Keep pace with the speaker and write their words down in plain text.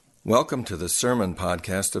Welcome to the Sermon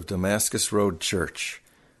Podcast of Damascus Road Church.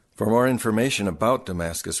 For more information about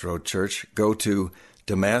Damascus Road Church, go to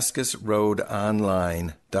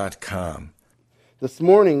damascusroadonline.com. This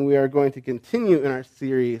morning we are going to continue in our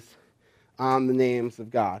series on the names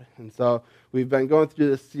of God. And so we've been going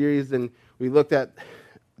through this series, and we looked at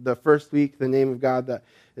the first week, the name of God that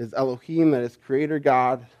is Elohim, that is Creator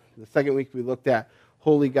God. The second week we looked at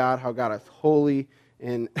Holy God, how God is holy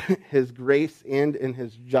in His grace and in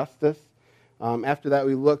His justice. After that,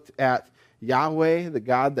 we looked at Yahweh, the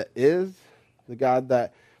God that is, the God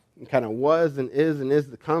that kind of was and is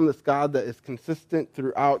to come, this God that is consistent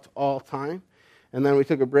throughout all time. And then we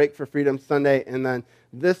took a break for Freedom Sunday, and then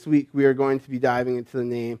this week we are going to be diving into the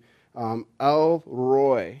name El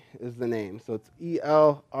Roi is the name. So it's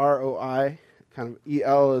E-L-R-O-I. Kind of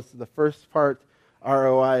E-L is the first part,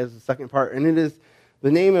 R-O-I is the second part, and it is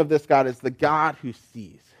the name of this God is the God who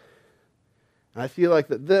sees. And I feel like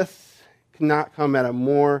that this cannot come at a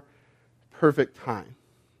more perfect time.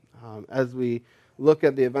 As we look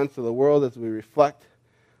at the events of the world, as we reflect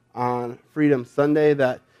on Freedom Sunday,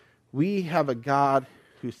 that we have a God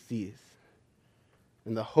who sees.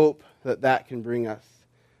 And the hope that that can bring us,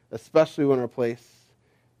 especially when we're in a place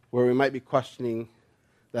where we might be questioning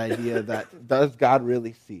the idea that, does God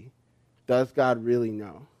really see? Does God really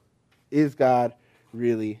know? Is God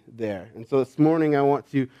really there? And so this morning I want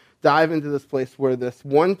to dive into this place where this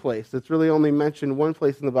one place, it's really only mentioned one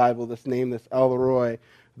place in the Bible, this name, this El Roi,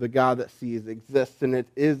 the God that sees, exists, and it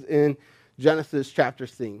is in Genesis chapter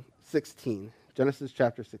 16. Genesis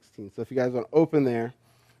chapter 16. So if you guys want to open there,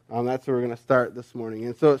 that's where we're going to start this morning.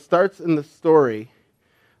 And so it starts in the story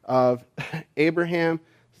of Abraham,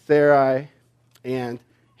 Sarai, and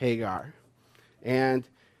Hagar. And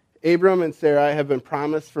Abram and Sarai have been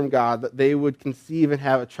promised from God that they would conceive and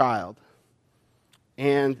have a child.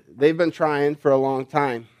 And they've been trying for a long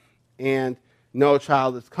time, and no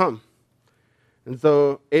child has come. And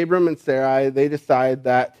so Abram and Sarai, they decide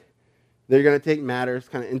that they're going to take matters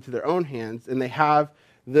kind of into their own hands, and they have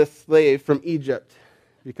this slave from Egypt.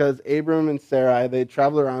 Because Abram and Sarai, they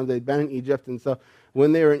traveled around, they'd been in Egypt, and so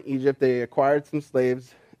when they were in Egypt, they acquired some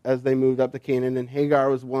slaves as they moved up to Canaan, and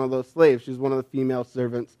Hagar was one of those slaves. She was one of the female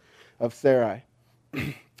servants of Sarai.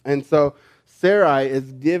 And so Sarai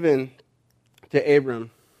is given to Abram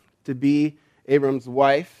to be Abram's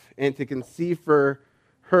wife and to conceive for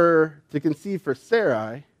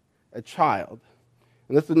Sarai a child.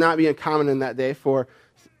 And this would not be uncommon in that day for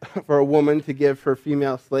a woman to give her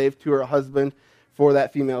female slave to her husband, for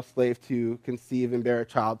that female slave to conceive and bear a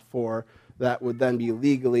child for that would then be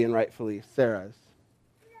legally and rightfully Sarah's.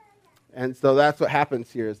 And so that's what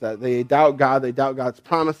happens here, is that they doubt God, they doubt God's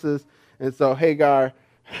promises, and so Hagar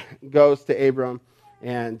goes to Abram,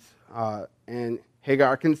 and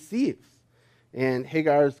Hagar conceives. And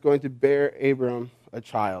Hagar is going to bear Abram a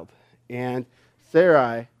child. And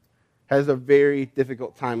Sarai has a very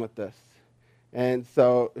difficult time with this. And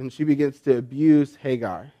she begins to abuse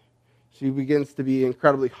Hagar. She begins to be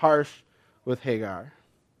incredibly harsh with Hagar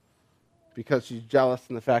because she's jealous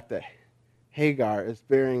in the fact that Hagar is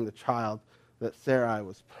bearing the child that Sarai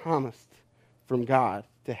was promised from God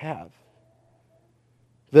to have.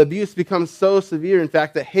 The abuse becomes so severe, in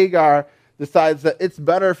fact, that Hagar decides that it's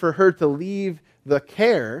better for her to leave the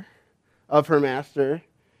care of her master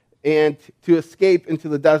and to escape into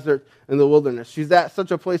the desert and the wilderness. She's at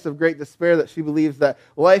such a place of great despair that she believes that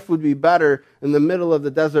life would be better in the middle of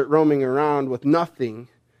the desert roaming around with nothing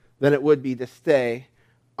than it would be to stay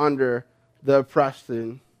under the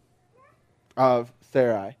oppression of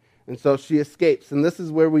Sarai. And so she escapes. And this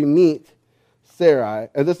is where we meet Hagar,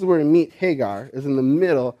 is in the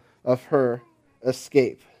middle of her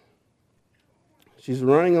escape. She's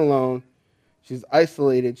running alone. She's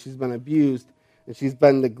isolated. She's been abused. And she's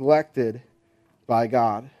been neglected by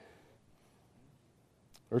God.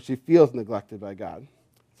 Or she feels neglected by God.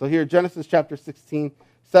 So here, Genesis chapter 16,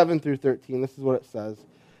 7 through 13, this is what it says.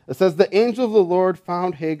 It says, "The angel of the Lord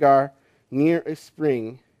found Hagar near a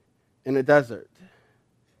spring in a desert.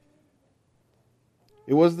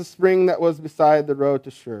 It was the spring that was beside the road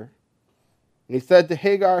to Shur. And he said to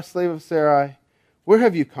Hagar, slave of Sarai, 'Where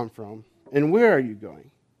have you come from, and where are you going?'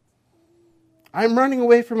 'I am running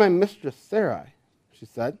away from my mistress Sarai,' she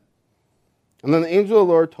said. And then the angel of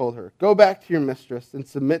the Lord told her, 'Go back to your mistress and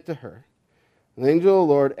submit to her.' And the angel of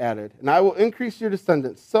the Lord added, 'And I will increase your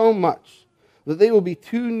descendants so much that they will be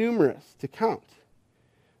too numerous to count.'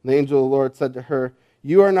 And the angel of the Lord said to her,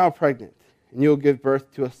 'You are now pregnant, and you will give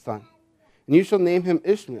birth to a son. And you shall name him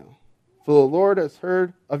Ishmael, for the Lord has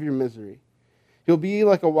heard of your misery. He'll be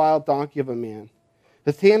like a wild donkey of a man.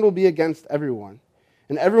 His hand will be against everyone,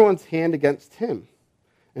 and everyone's hand against him.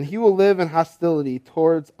 and he will live in hostility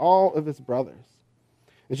towards all of his brothers.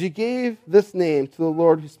 And she gave this name to the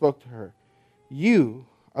Lord who spoke to her. You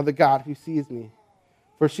are the God who sees me.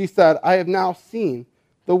 For she said, I have now seen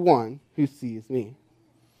the one who sees me.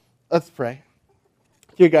 Let's pray.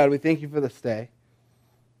 Dear God, we thank you for this day.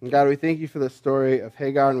 And God, we thank you for the story of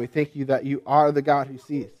Hagar, and we thank you that you are the God who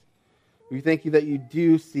sees. We thank you that you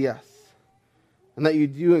do see us, and that you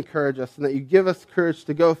do encourage us, and that you give us courage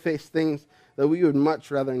to go face things that we would much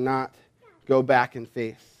rather not go back and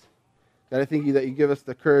face. God, I thank you that you give us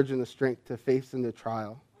the courage and the strength to face into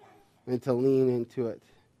trial and to lean into it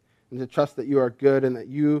and to trust that you are good and that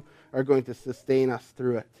you are going to sustain us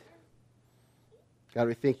through it. God,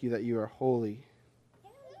 we thank you that you are holy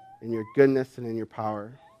in your goodness and in your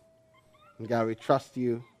power. And God, we trust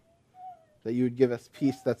you that you would give us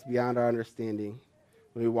peace that's beyond our understanding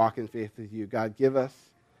when we walk in faith with you. God, give us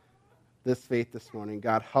this faith this morning.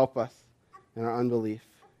 God, help us in our unbelief.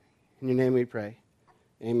 In your name we pray.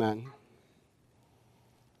 Amen.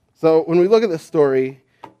 So when we look at this story,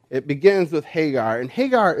 it begins with Hagar. And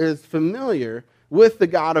Hagar is familiar with the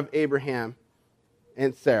God of Abraham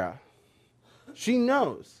and Sarah. She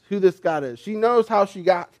knows who this God is. She knows how she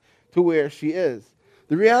got to where she is.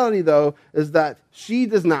 The reality, though, is that she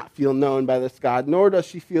does not feel known by this God, nor does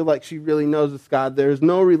she feel like she really knows this God. There is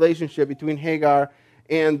no relationship between Hagar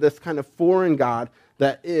and this kind of foreign God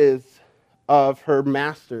that is of her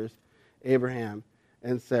masters, Abraham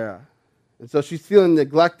and Sarah. And so she's feeling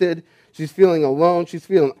neglected, she's feeling alone, she's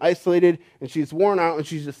feeling isolated, and she's worn out, and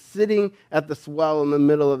she's just sitting at this well in the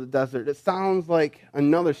middle of the desert. It sounds like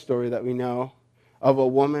another story that we know of a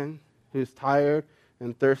woman who's tired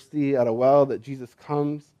and thirsty at a well that Jesus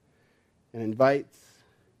comes and invites,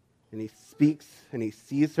 and he speaks, and he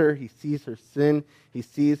sees her sin, he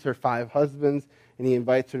sees her 5 husbands, and he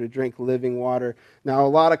invites her to drink living water. Now, a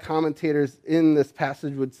lot of commentators in this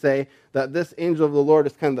passage would say that this angel of the Lord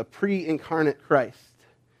is kind of the pre-incarnate Christ,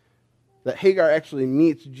 that Hagar actually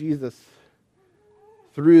meets Jesus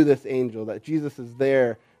through this angel, that Jesus is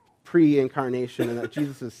there pre-incarnation, and that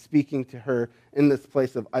Jesus is speaking to her in this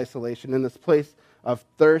place of isolation, in this place of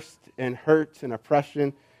thirst and hurt and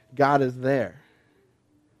oppression. God is there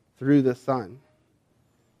through the Son.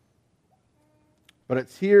 But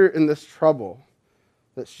it's here in this trouble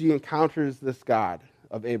that she encounters this God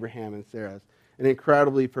of Abraham and Sarah's in an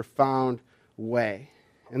incredibly profound way.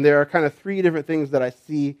 And there are kind of 3 different things that I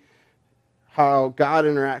see how God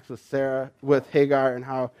interacts with Hagar, and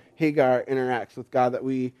how Hagar interacts with God that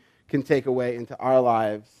we can take away into our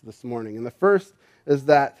lives this morning. And the first is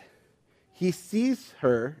that he sees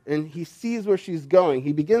her and he sees where she's going.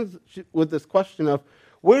 He begins with this question of,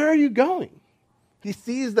 where are you going? He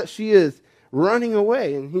sees that she is running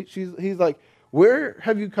away, and he's like, where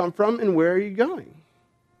have you come from and where are you going?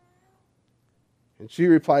 And she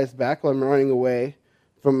replies back, well, I'm running away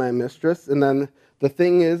from my mistress. And then the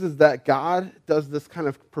thing is that God does this kind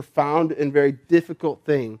of profound and very difficult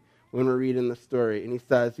thing when we're reading the story. And he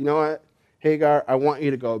says, you know what, Hagar, I want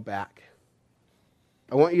you to go back.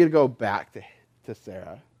 I want you to go back to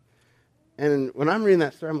Sarah. And when I'm reading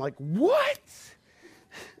that story, I'm like, what?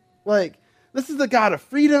 Like, this is the God of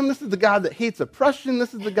freedom. This is the God that hates oppression.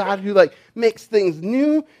 This is the God who makes things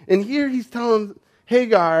new. And here he's telling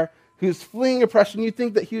Hagar, who's fleeing oppression, you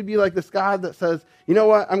think that he would be like this God that says, you know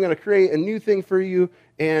what, I'm going to create a new thing for you,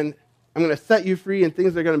 and I'm going to set you free, and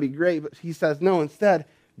things are going to be great. But he says, no, instead,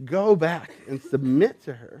 go back and submit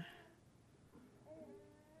to her.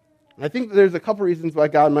 And I think that there's a couple reasons why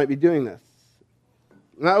God might be doing this.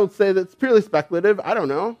 And I would say that's purely speculative. I don't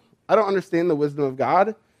know. I don't understand the wisdom of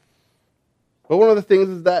God. But one of the things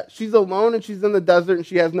is that she's alone and she's in the desert and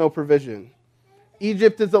she has no provision.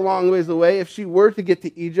 Egypt is a long ways away. If she were to get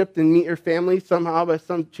to Egypt and meet her family somehow by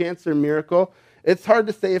some chance or miracle, it's hard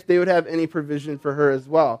to say if they would have any provision for her as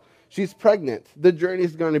well. She's pregnant. The journey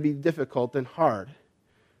is going to be difficult and hard.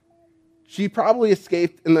 She probably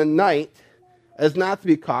escaped in the night as not to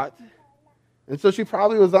be caught. And so she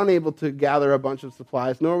probably was unable to gather a bunch of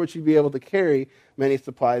supplies, nor would she be able to carry many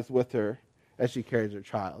supplies with her as she carries her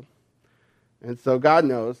child. And so God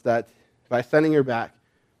knows that by sending her back,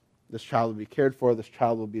 this child will be cared for, this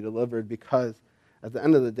child will be delivered, because at the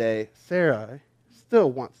end of the day, Sarah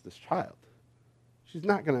still wants this child. She's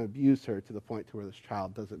not going to abuse her to the point to where this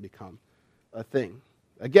child doesn't become a thing.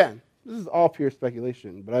 Again, this is all pure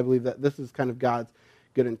speculation, but I believe that this is kind of God's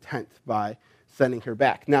good intent by sending her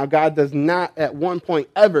back. Now, God does not at one point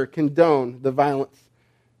ever condone the violence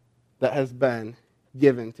that has been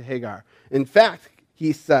given to Hagar. In fact,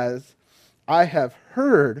 he says, I have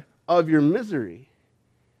heard of your misery.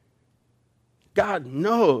 God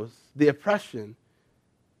knows the oppression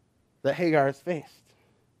that Hagar has faced.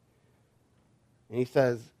 And he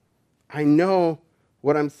says, I know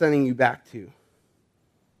what I'm sending you back to,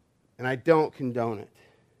 and I don't condone it.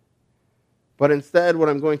 But instead, what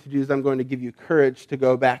I'm going to do is I'm going to give you courage to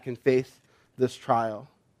go back and face this trial.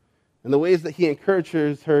 And the ways that he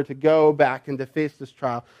encourages her to go back and to face this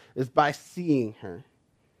trial is by seeing her.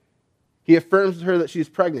 He affirms to her that she's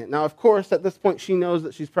pregnant. Now, of course, at this point, she knows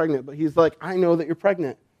that she's pregnant, but he's like, I know that you're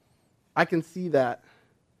pregnant. I can see that.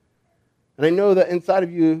 And I know that inside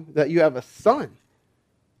of you that you have a son.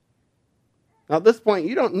 Now, at this point,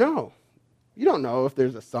 you don't know. You don't know if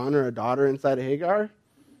there's a son or a daughter inside of Hagar.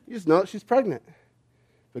 You just know that she's pregnant.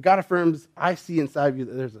 But God affirms, I see inside of you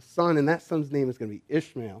that there's a son, and that son's name is going to be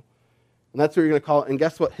Ishmael. And that's what you're going to call it. And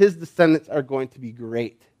guess what? His descendants are going to be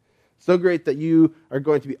great. So great that you are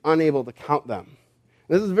going to be unable to count them.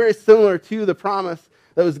 And this is very similar to the promise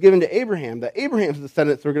that was given to Abraham, that Abraham's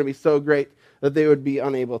descendants were going to be so great that they would be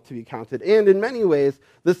unable to be counted. And in many ways,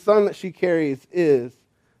 the son that she carries is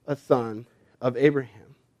a son of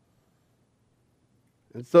Abraham.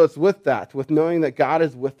 And so it's with that, with knowing that God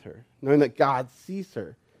is with her, knowing that God sees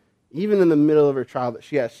her, even in the middle of her trial, that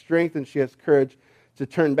she has strength and she has courage to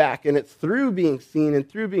turn back. And it's through being seen and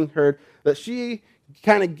through being heard that she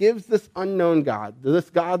kind of gives this unknown God, this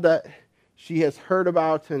God that she has heard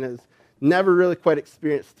about and has never really quite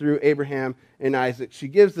experienced through Abraham and Isaac. She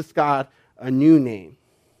gives this God a new name.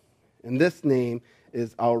 And this name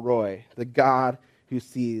is El Roi, the God who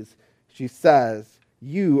sees. She says,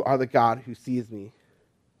 you are the God who sees me.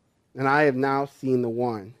 And I have now seen the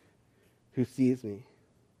one who sees me.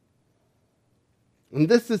 And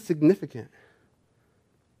this is significant.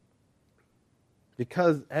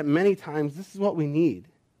 Because at many times, this is what we need.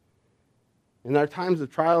 In our times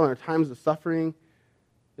of trial and our times of suffering,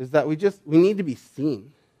 is that we need to be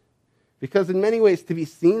seen. Because in many ways, to be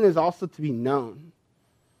seen is also to be known.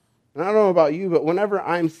 And I don't know about you, but whenever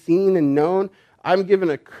I'm seen and known, I'm given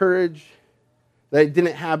a courage that I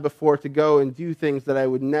didn't have before to go and do things that I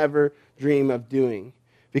would never dream of doing.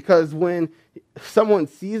 Because when someone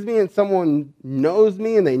sees me and someone knows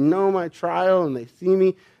me and they know my trial and they see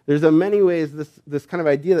me, there's in many ways this kind of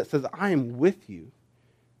idea that says, I am with you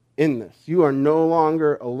in this. You are no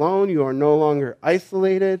longer alone. You are no longer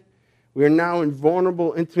isolated. We are now in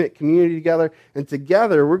vulnerable, intimate community together. And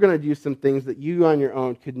together, we're going to do some things that you on your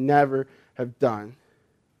own could never have done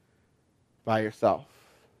by yourself.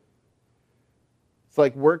 It's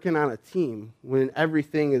like working on a team when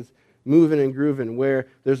everything is moving and grooving, where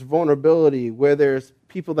there's vulnerability, where there's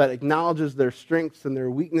people that acknowledges their strengths and their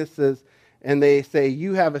weaknesses, and they say,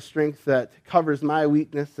 you have a strength that covers my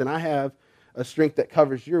weakness, and I have a strength that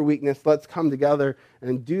covers your weakness. Let's come together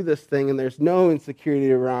and do this thing, and there's no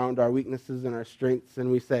insecurity around our weaknesses and our strengths, and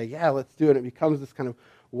we say, yeah, let's do it. It becomes this kind of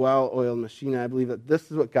well-oiled machine. And I believe that this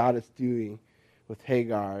is what God is doing with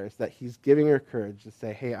Hagar, is that he's giving her courage to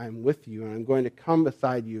say, hey, I'm with you, and I'm going to come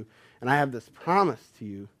beside you, and I have this promise to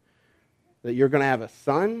you that you're going to have a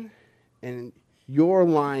son, and your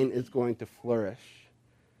line is going to flourish.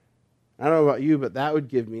 I don't know about you, but that would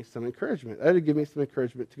give me some encouragement. That would give me some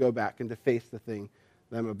encouragement to go back and to face the thing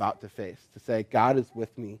that I'm about to face, to say, God is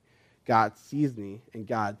with me, God sees me, and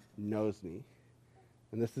God knows me.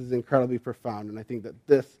 And this is incredibly profound, and I think that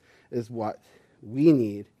this is what we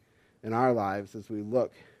need in our lives as we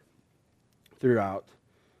look throughout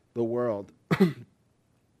the world.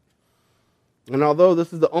 And although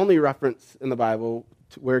this is the only reference in the Bible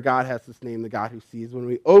to where God has this name, the God who sees, when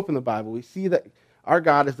we open the Bible, we see that our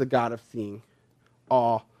God is the God of seeing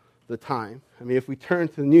all the time. I mean, if we turn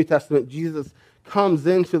to the New Testament, Jesus comes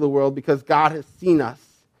into the world because God has seen us.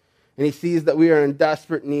 And he sees that we are in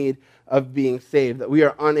desperate need of being saved, that we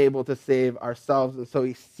are unable to save ourselves. And so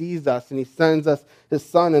he sees us and he sends us his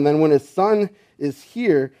son. And then when his son is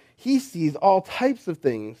here, he sees all types of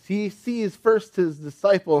things. He sees first his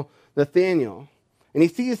disciple Nathanael. And he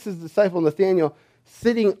sees his disciple Nathanael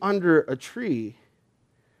sitting under a tree.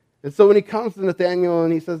 And so when he comes to Nathanael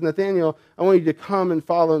and he says, Nathanael, I want you to come and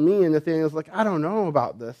follow me. And Nathanael's like, I don't know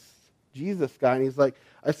about this Jesus guy. And he's like,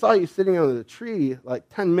 I saw you sitting under the tree like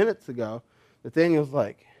 10 minutes ago. Nathanael's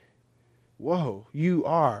like, whoa, you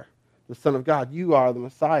are the Son of God. You are the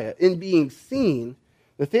Messiah. In being seen,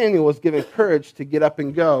 Nathanael was given courage to get up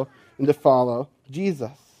and go and to follow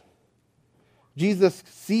Jesus. Jesus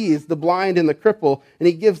sees the blind and the cripple, and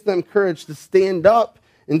he gives them courage to stand up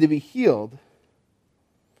and to be healed.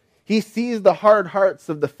 He sees the hard hearts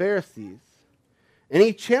of the Pharisees, and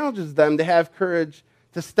he challenges them to have courage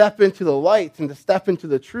to step into the light and to step into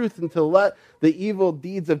the truth and to let the evil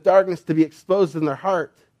deeds of darkness to be exposed in their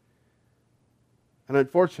heart. And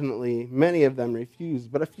unfortunately, many of them refuse,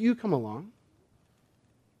 but a few come along.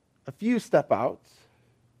 A few step out,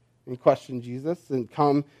 and question Jesus and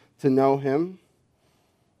come to know him.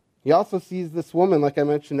 He also sees this woman, like I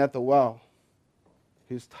mentioned, at the well,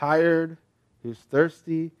 who's tired, who's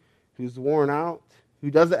thirsty, who's worn out, who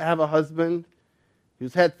doesn't have a husband,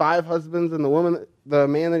 who's had 5 husbands, and the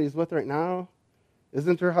man that he's with right now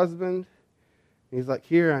isn't her husband. And he's like,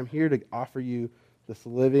 I'm here to offer you this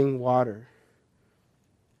living water.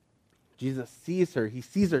 Jesus sees her. He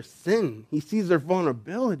sees her sin. He sees her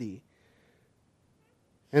vulnerability.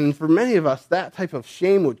 And for many of us, that type of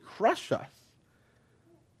shame would crush us.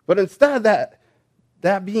 But instead,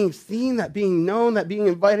 that being seen, that being known, that being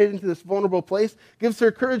invited into this vulnerable place gives her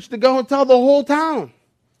courage to go and tell the whole town.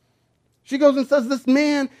 She goes and says, this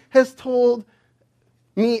man has told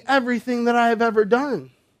me everything that I have ever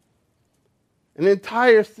done. An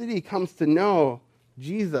entire city comes to know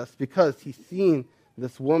Jesus because he's seen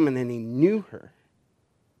this woman and he knew her.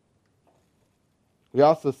 We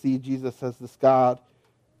also see Jesus as this God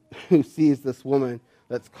who sees this woman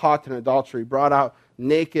that's caught in adultery, brought out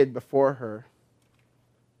naked before her,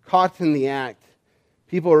 caught in the act,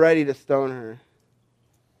 people ready to stone her.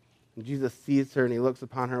 And Jesus sees her and he looks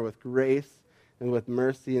upon her with grace and with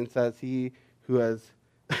mercy and says, he who has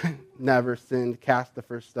never sinned, cast the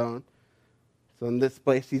first stone. So in this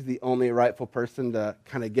place, he's the only rightful person to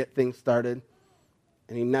kind of get things started.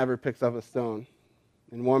 And he never picks up a stone.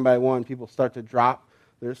 And one by one, people start to drop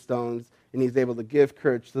their stones. And he's able to give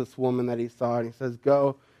courage to this woman that he saw. And he says,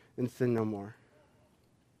 go and sin no more.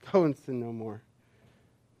 Go and sin no more.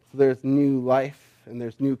 So there's new life and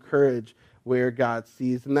there's new courage where God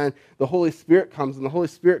sees. And then the Holy Spirit comes, and the Holy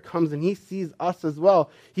Spirit comes and he sees us as well.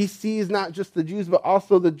 He sees not just the Jews, but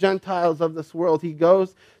also the Gentiles of this world. He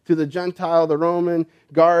goes to the Gentile, the Roman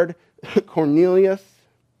guard, Cornelius,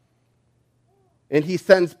 and he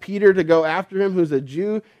sends Peter to go after him, who's a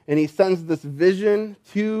Jew, and he sends this vision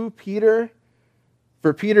to Peter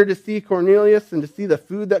for Peter to see Cornelius and to see the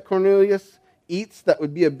food that Cornelius eats that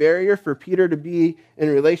would be a barrier for Peter to be in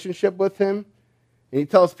relationship with him. And he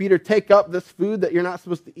tells Peter, take up this food that you're not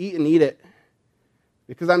supposed to eat and eat it,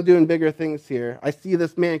 because I'm doing bigger things here. I see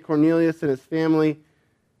this man Cornelius and his family,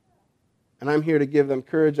 and I'm here to give them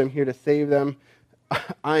courage. I'm here to save them.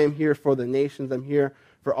 I am here for the nations. I'm here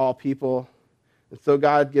for all people. And so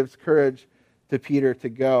God gives courage to Peter to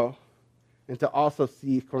go and to also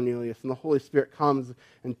see Cornelius. And the Holy Spirit comes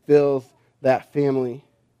and fills that family.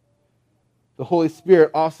 The Holy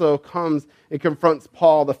Spirit also comes and confronts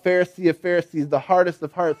Paul, the Pharisee of Pharisees, the hardest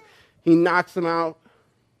of hearts. He knocks him out,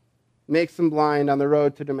 makes him blind on the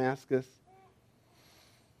road to Damascus.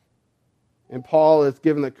 And Paul is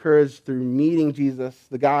given the courage through meeting Jesus,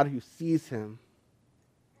 the God who sees him,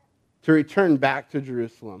 to return back to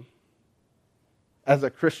Jerusalem as a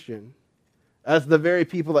Christian, as the very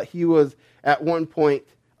people that he was at one point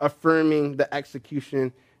affirming the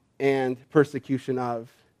execution and persecution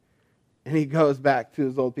of. And he goes back to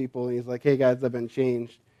his old people and he's like, hey guys, I've been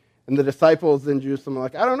changed. And the disciples in Jerusalem are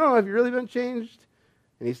like, I don't know, have you really been changed?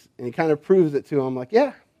 And he kind of proves it to them, like,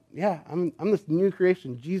 yeah, I'm this new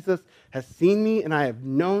creation. Jesus has seen me and I have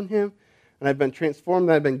known him and I've been transformed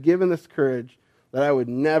and I've been given this courage that I would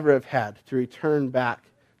never have had to return back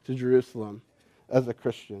to Jerusalem as a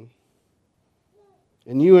Christian.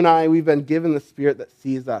 And you and I, we've been given the Spirit that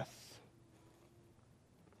sees us,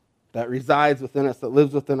 that resides within us, that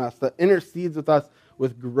lives within us, that intercedes with us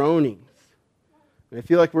with groanings. And I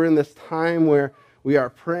feel like we're in this time where we are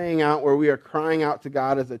praying out, where we are crying out to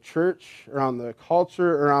God as a church, around the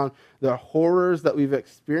culture, around the horrors that we've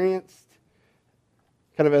experienced,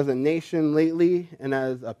 kind of as a nation lately, and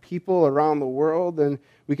as a people around the world. And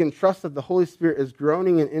we can trust that the Holy Spirit is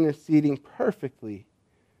groaning and interceding perfectly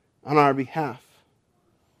on our behalf.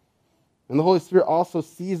 And the Holy Spirit also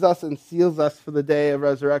sees us and seals us for the day of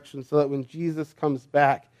resurrection, so that when Jesus comes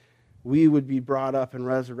back, we would be brought up and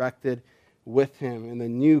resurrected with him in the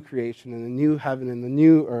new creation, in the new heaven, in the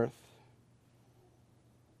new earth.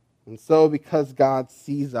 And so because God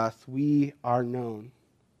sees us, we are known.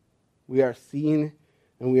 We are seen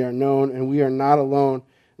and we are known, and we are not alone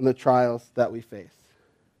in the trials that we face.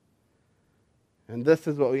 And this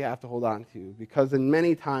is what we have to hold on to, because in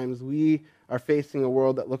many times we are facing a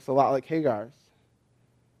world that looks a lot like Hagar's.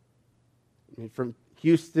 I mean, from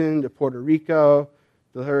Houston to Puerto Rico,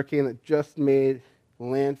 the hurricane that just made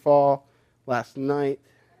landfall last night,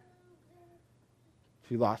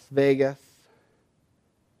 to Las Vegas.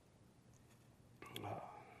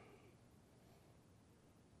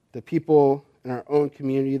 The people in our own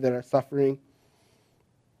community that are suffering.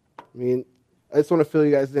 I mean, I just want to fill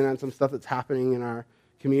you guys in on some stuff that's happening in our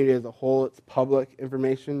community as a whole. It's public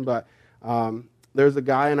information, but there's a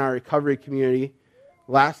guy in our recovery community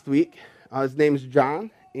last week. His name's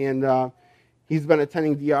John, And he's been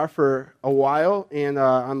attending DR for a while, and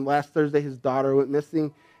on last Thursday, his daughter went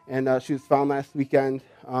missing, and she was found last weekend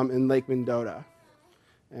in Lake Mendota,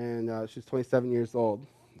 and she's 27 years old.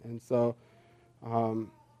 And so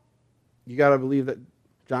you got to believe that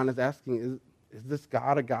John is asking, is this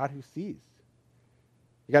God a God who sees?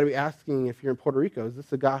 You got to be asking, if you're in Puerto Rico, is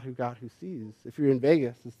this a God who sees? If you're in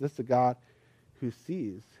Vegas, is this a God who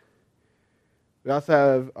sees? We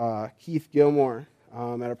also have Keith Gilmore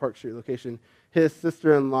at our Park Street location. His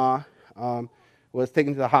sister-in-law was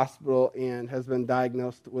taken to the hospital and has been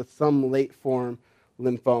diagnosed with some late-form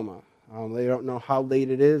lymphoma. They don't know how late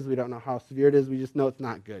it is. We don't know how severe it is. We just know it's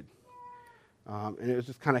not good. And it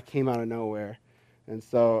just kind of came out of nowhere. And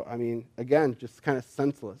so, I mean, again, just kind of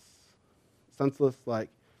senseless. Senseless, like,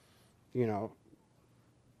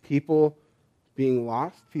 people being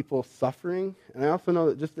lost, people suffering. And I also know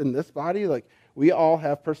that just in this body, like, we all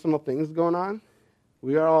have personal things going on.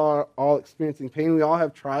 We are all experiencing pain. We all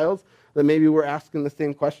have trials that maybe we're asking the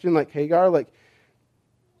same question, like Hagar, like,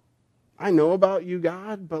 I know about you,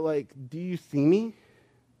 God, but, like, do you see me?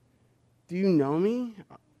 Do you know me?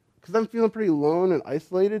 Because I'm feeling pretty alone and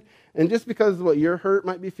isolated. And just because what your hurt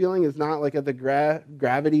might be feeling is not, like, at the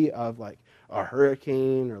gravity of, like, a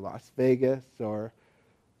hurricane or Las Vegas or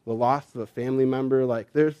the loss of a family member, like,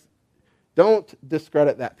 don't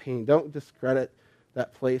discredit that pain. Don't discredit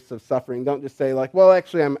that place of suffering. Don't just say, like, well,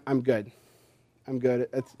 actually, I'm good. I'm good.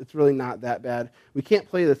 It's really not that bad. We can't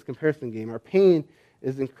play this comparison game. Our pain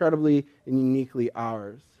is incredibly and uniquely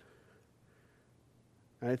ours.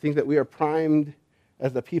 And I think that we are primed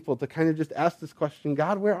as a people to kind of just ask this question,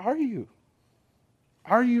 God, where are you?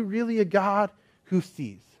 Are you really a God who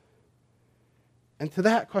sees? And to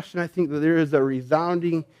that question, I think that there is a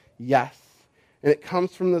resounding yes. And it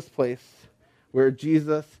comes from this place where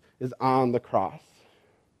Jesus is on the cross.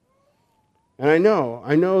 And I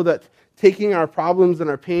know that taking our problems and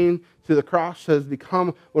our pain to the cross has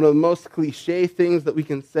become one of the most cliche things that we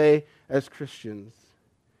can say as Christians.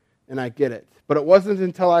 And I get it. But it wasn't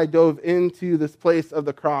until I dove into this place of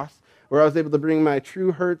the cross where I was able to bring my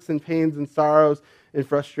true hurts and pains and sorrows and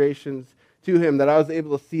frustrations to him that I was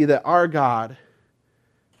able to see that our God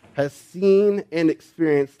has seen and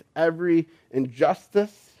experienced every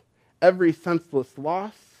injustice, every senseless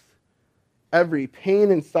loss, every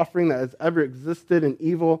pain and suffering that has ever existed and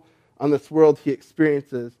evil on this world he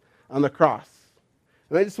experiences on the cross.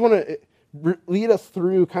 And I just want to lead us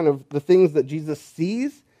through kind of the things that Jesus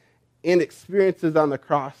sees and experiences on the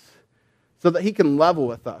cross so that he can level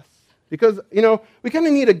with us. Because, we kind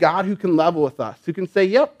of need a God who can level with us, who can say,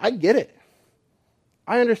 yep, I get it.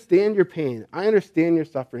 I understand your pain. I understand your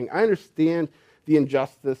suffering. I understand the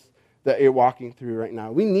injustice that you're walking through right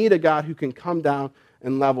now. We need a God who can come down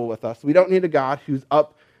and level with us. We don't need a God who's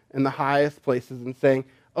up in the highest places and saying,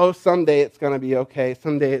 oh, someday it's going to be okay.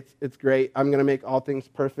 Someday it's great. I'm going to make all things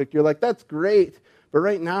perfect. You're like, that's great. But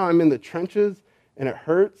right now I'm in the trenches and it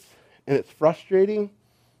hurts and it's frustrating.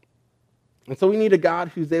 And so we need a God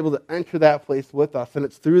who's able to enter that place with us. And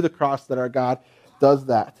it's through the cross that our God does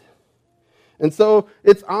that. And so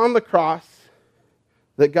it's on the cross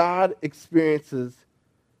that God experiences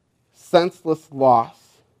senseless loss,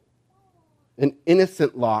 an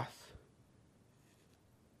innocent loss,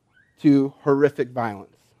 to horrific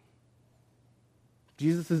violence.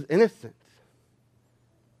 Jesus is innocent.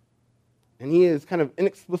 And he is kind of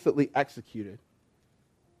inexplicably executed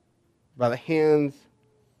by the hands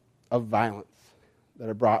of violence that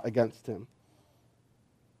are brought against him.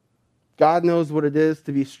 God knows what it is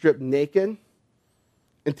to be stripped naked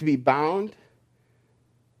and to be bound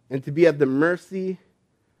and to be at the mercy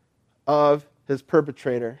of his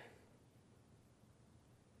perpetrator,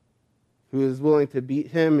 who is willing to beat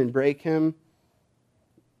him and break him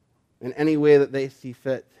in any way that they see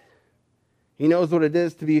fit. He knows what it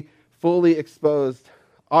is to be fully exposed.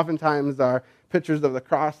 Oftentimes our pictures of the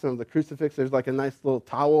cross and of the crucifix, there's like a nice little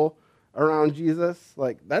towel around Jesus.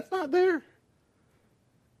 Like, that's not there.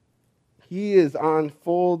 He is on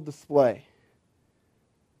full display.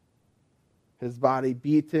 His body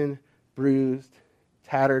beaten, bruised,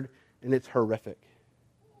 tattered, and it's horrific.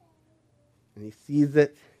 And he sees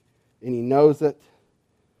it, and he knows it.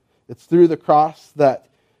 It's through the cross that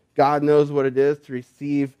God knows what it is to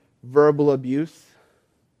receive verbal abuse,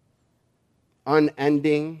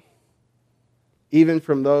 unending, even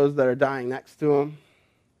from those that are dying next to him.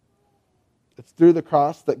 It's through the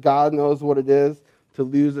cross that God knows what it is to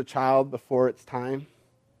lose a child before its time.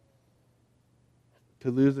 To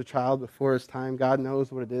lose a child before its time. God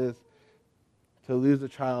knows what it is to lose a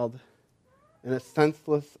child in a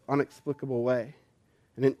senseless, inexplicable way,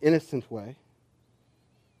 in an innocent way.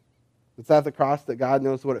 It's at the cross that God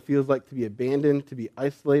knows what it feels like to be abandoned, to be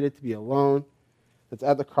isolated, to be alone. It's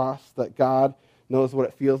at the cross that God knows what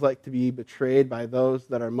it feels like to be betrayed by those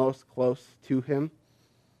that are most close to him.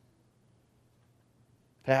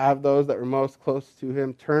 To have those that were most close to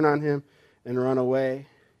him turn on him and run away.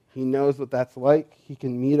 He knows what that's like. He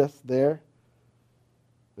can meet us there.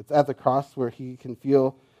 It's at the cross where he can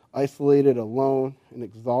feel isolated, alone, and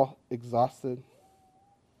exhausted.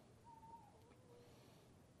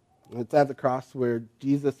 And it's at the cross where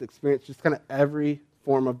Jesus experienced just kind of every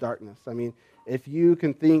form of darkness. I mean, if you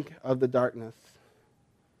can think of the darkness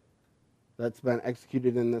that's been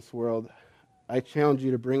executed in this world, I challenge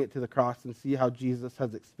you to bring it to the cross and see how Jesus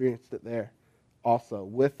has experienced it there also,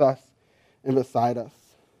 with us and beside us.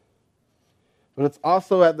 But it's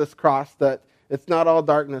also at this cross that it's not all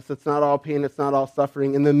darkness, it's not all pain, it's not all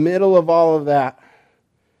suffering. In the middle of all of that,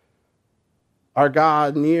 our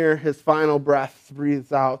God, near his final breaths,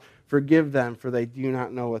 breathes out, "Forgive them, for they do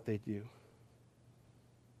not know what they do."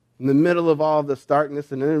 In the middle of all of this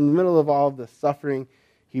darkness and in the middle of all of this suffering,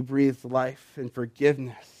 he breathes life and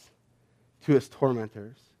forgiveness to his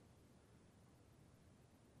tormentors.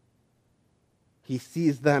 He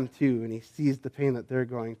sees them too, and he sees the pain that they're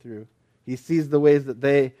going through. He sees the ways that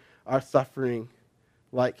they are suffering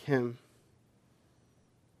like him.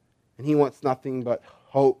 And he wants nothing but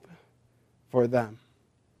hope for them,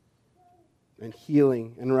 and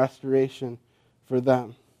healing and restoration for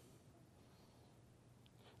them.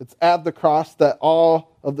 It's at the cross that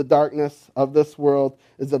all of the darkness of this world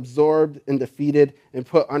is absorbed and defeated and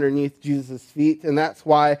put underneath Jesus' feet. And that's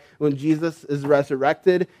why when Jesus is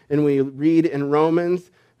resurrected, and we read in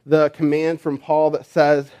Romans the command from Paul that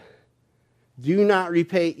says, "Do not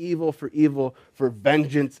repay evil, for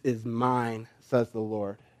vengeance is mine, says the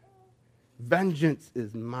Lord." Vengeance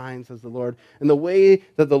is mine, says the Lord. And the way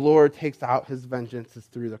that the Lord takes out his vengeance is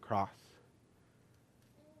through the cross.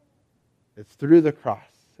 It's through the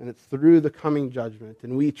cross, and it's through the coming judgment.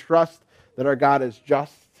 And we trust that our God is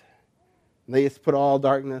just, and that he has put all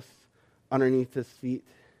darkness underneath his feet.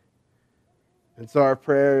 And so our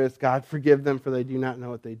prayer is, "God, forgive them, for they do not know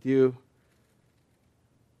what they do."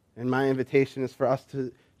 And my invitation is for us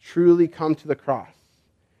to truly come to the cross.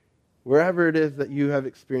 Wherever it is that you have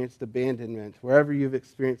experienced abandonment, wherever you've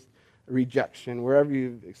experienced rejection, wherever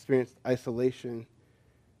you've experienced isolation,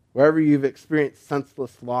 wherever you've experienced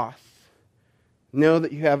senseless loss, know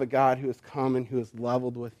that you have a God who has come and who has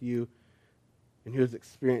leveled with you and who has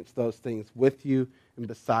experienced those things with you and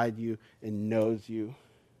beside you and knows you.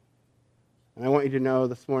 And I want you to know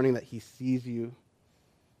this morning that he sees you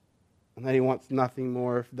and that he wants nothing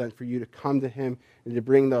more than for you to come to him and to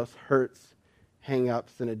bring those hurts,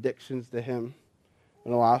 hang-ups, and addictions to him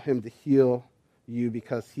and allow him to heal you,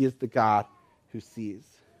 because he is the God who sees.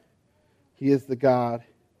 He is the God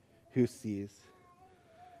who sees.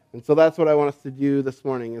 And so that's what I want us to do this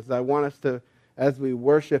morning, is I want us to, as we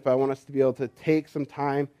worship, I want us to be able to take some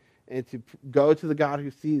time and to go to the God who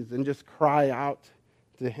sees and just cry out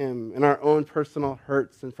to him in our own personal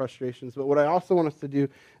hurts and frustrations. But what I also want us to do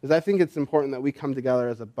is, I think it's important that we come together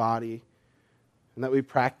as a body and that we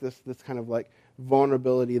practice this kind of like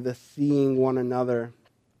vulnerability, this seeing one another,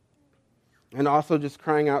 and also just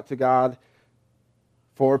crying out to God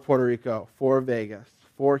for Puerto Rico, for Vegas,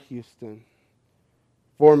 for Houston,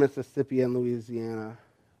 for Mississippi and Louisiana,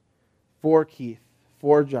 for Keith,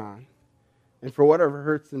 for John, and for whatever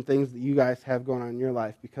hurts and things that you guys have going on in your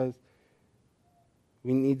life, because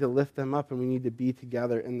we need to lift them up and we need to be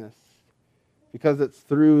together in this. Because it's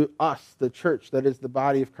through us, the church, that is the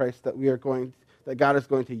body of Christ, that that God is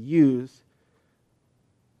going to use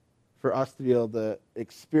for us to be able to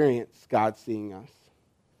experience God seeing us.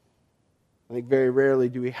 I think very rarely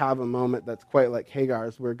do we have a moment that's quite like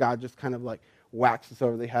Hagar's, where God just kind of like whacks us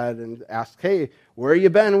over the head and asks, "Hey, where you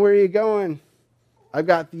been? Where are you going? I've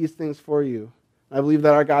got these things for you." I believe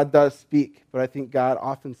that our God does speak, but I think God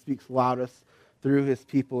often speaks loudest through his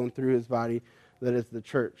people and through his body, that is the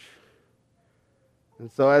church.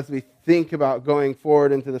 And so as we think about going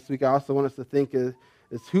forward into this week, I also want us to think is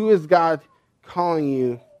who is God calling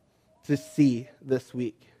you to see this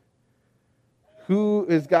week? Who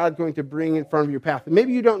is God going to bring in front of your path? And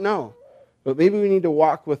maybe you don't know, but maybe we need to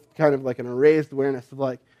walk with kind of like an erased awareness of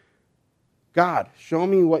like, God, show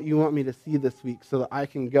me what you want me to see this week so that I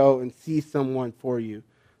can go and see someone for you,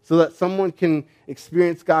 so that someone can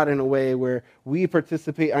experience God in a way where we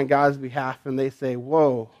participate on God's behalf and they say,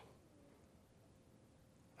 "Whoa,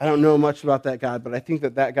 I don't know much about that God, but I think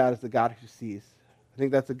that God is the God who sees. I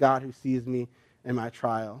think that's a God who sees me in my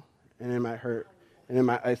trial and in my hurt and in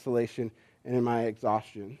my isolation and in my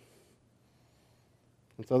exhaustion."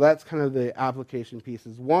 And so that's kind of the application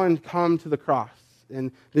pieces. One, come to the cross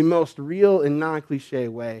in the most real and non-cliche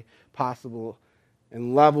way possible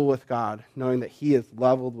and level with God, knowing that he is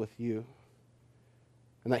leveled with you.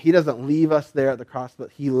 And that he doesn't leave us there at the cross,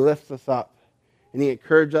 but he lifts us up. And he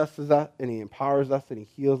encourages us, and he empowers us, and he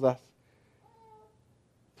heals us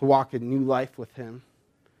to walk in new life with him.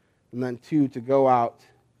 And then two, to go out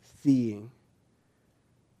seeing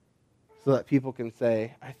so that people can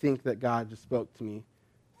say, I think that God just spoke to me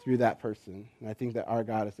through that person. And I think that our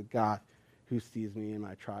God is a God who sees me in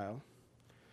my trial.